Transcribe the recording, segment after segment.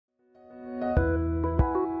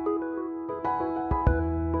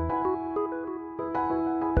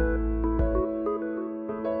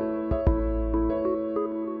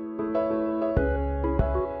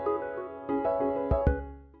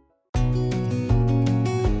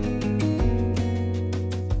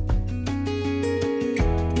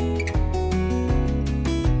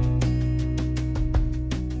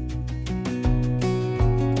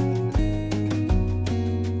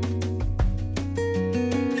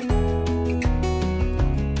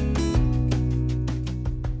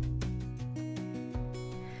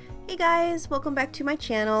guys, welcome back to my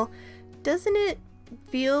channel. Doesn't it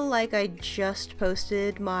feel like I just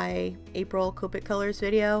posted my April Copic Colors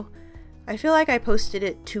video? I feel like I posted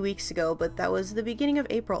it 2 weeks ago, but that was the beginning of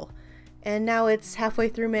April. And now it's halfway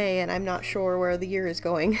through May and I'm not sure where the year is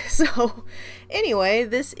going. So anyway,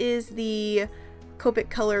 this is the Copic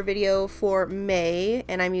Color video for May,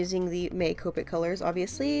 and I'm using the May Copic Colors,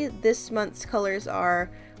 obviously. This month's colors are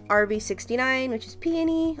RV69, which is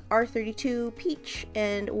peony, R32, peach,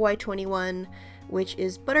 and Y21, which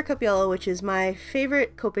is buttercup yellow, which is my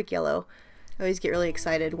favorite Copic yellow. I always get really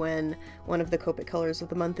excited when one of the Copic colors of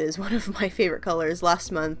the month is one of my favorite colors.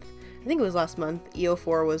 Last month, I think it was last month,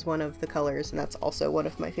 EO4 was one of the colors, and that's also one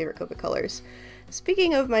of my favorite Copic colors.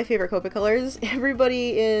 Speaking of my favorite Copic colors,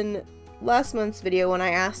 everybody in last month's video, when I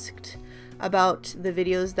asked about the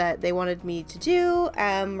videos that they wanted me to do,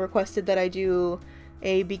 requested that I do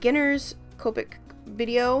a beginner's Copic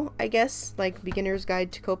video, I guess, like beginner's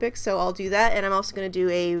guide to Copic, so I'll do that. And I'm also going to do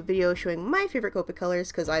a video showing my favorite Copic colors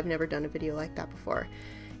because I've never done a video like that before,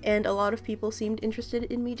 and a lot of people seemed interested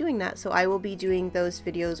in me doing that, so I will be doing those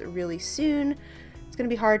videos really soon. It's going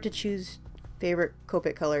to be hard to choose favorite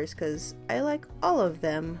Copic colors because I like all of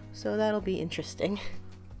them, so that'll be interesting.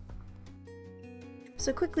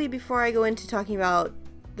 So quickly, before I go into talking about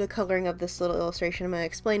the coloring of this little illustration, I'm going to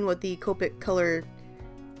explain what the Copic Color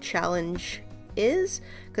Challenge is,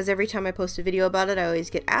 because every time I post a video about it I always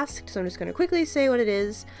get asked, so I'm just going to quickly say what it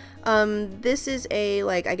is. This is a,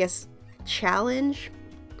 like, I guess, challenge.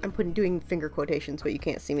 I'm doing finger quotations, but you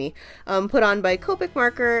can't see me. Put on by Copic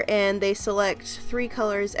Marker, and they select 3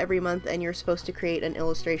 colors every month, and you're supposed to create an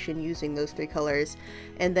illustration using those 3 colors,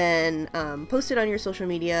 and then post it on your social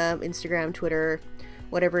media, Instagram, Twitter,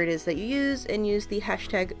 whatever it is that you use, and use the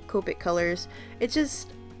hashtag Copic Colors. It's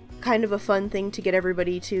just kind of a fun thing to get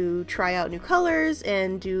everybody to try out new colors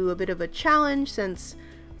and do a bit of a challenge, since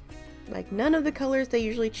like none of the colors they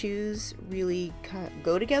usually choose really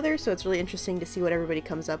go together, so it's really interesting to see what everybody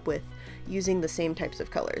comes up with using the same types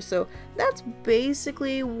of colors. So that's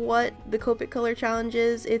basically what the Copic Color Challenge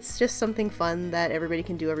is. It's just something fun that everybody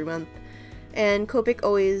can do every month, and Copic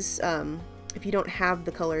always, if you don't have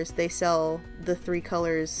the colors, they sell the 3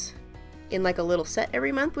 colors in like a little set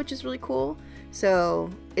every month, which is really cool. So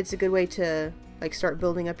it's a good way to like start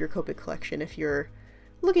building up your Copic collection. If you're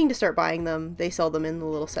looking to start buying them, they sell them in the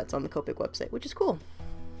little sets on the Copic website, which is cool.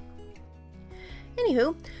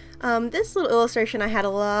 Anywho, this little illustration I had a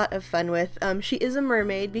lot of fun with. She is a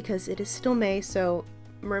mermaid because it is still May, so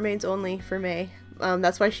mermaids only for May.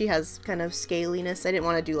 That's why she has kind of scaliness. I didn't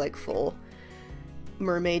want to do like full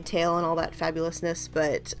mermaid tail and all that fabulousness,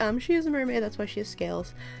 but she is a mermaid, that's why she has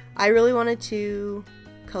scales. I really wanted to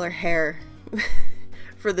color hair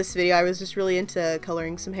for this video. I was just really into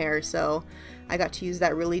coloring some hair, so I got to use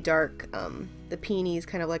that really dark, the peony is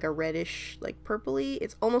kind of like a reddish, like purpley,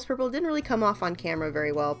 it's almost purple. It didn't really come off on camera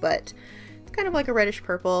very well, but it's kind of like a reddish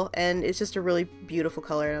purple, and it's just a really beautiful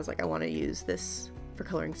color, and I was like, I want to use this for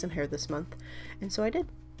coloring some hair this month, and so I did.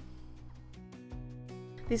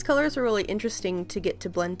 These colors are really interesting to get to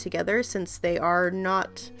blend together since they are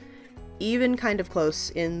not even kind of close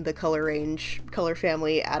in the color range, color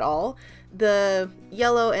family at all. The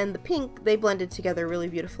yellow and the pink, they blended together really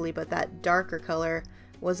beautifully, but that darker color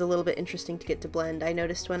was a little bit interesting to get to blend. I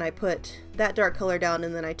noticed when I put that dark color down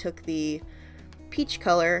and then I took the peach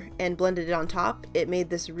color and blended it on top, it made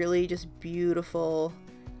this really just beautiful,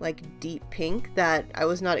 like deep pink that I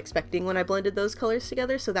was not expecting when I blended those colors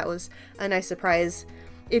together, so that was a nice surprise.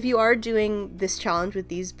 If you are doing this challenge with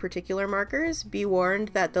these particular markers, be warned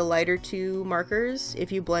that the lighter 2 markers, if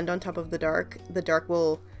you blend on top of the dark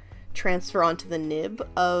will transfer onto the nib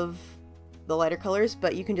of the lighter colors,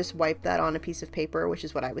 but you can just wipe that on a piece of paper, which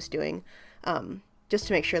is what I was doing, just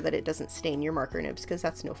to make sure that it doesn't stain your marker nibs, because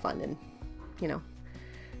that's no fun, and you know.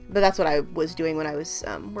 But that's what I was doing when I was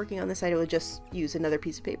working on this. I would just use another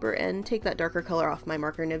piece of paper and take that darker color off my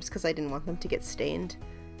marker nibs because I didn't want them to get stained.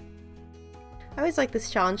 I always like this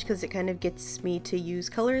challenge because it kind of gets me to use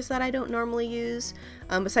colors that I don't normally use.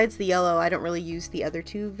 Besides the yellow, I don't really use the other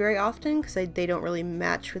 2 very often because they don't really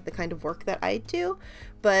match with the kind of work that I do.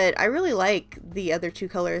 But I really like the other 2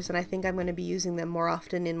 colors, and I think I'm going to be using them more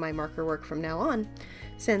often in my marker work from now on,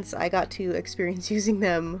 since I got to experience using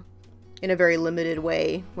them in a very limited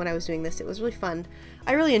way when I was doing this. It was really fun.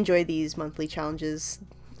 I really enjoy these monthly challenges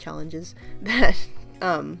that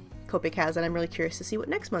Copic has, and I'm really curious to see what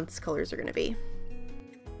next month's colors are going to be.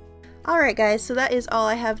 Alright guys, so that is all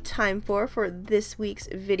I have time for this week's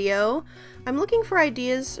video. I'm looking for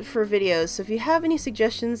ideas for videos, so if you have any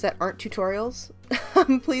suggestions that aren't tutorials,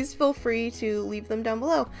 please feel free to leave them down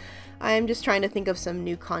below. I'm just trying to think of some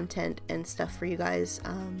new content and stuff for you guys.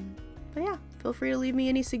 feel free to leave me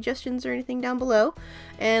any suggestions or anything down below,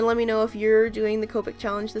 and let me know if you're doing the Copic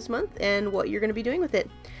challenge this month and what you're going to be doing with it.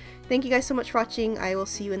 Thank you guys so much for watching. I will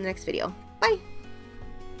see you in the next video. Bye!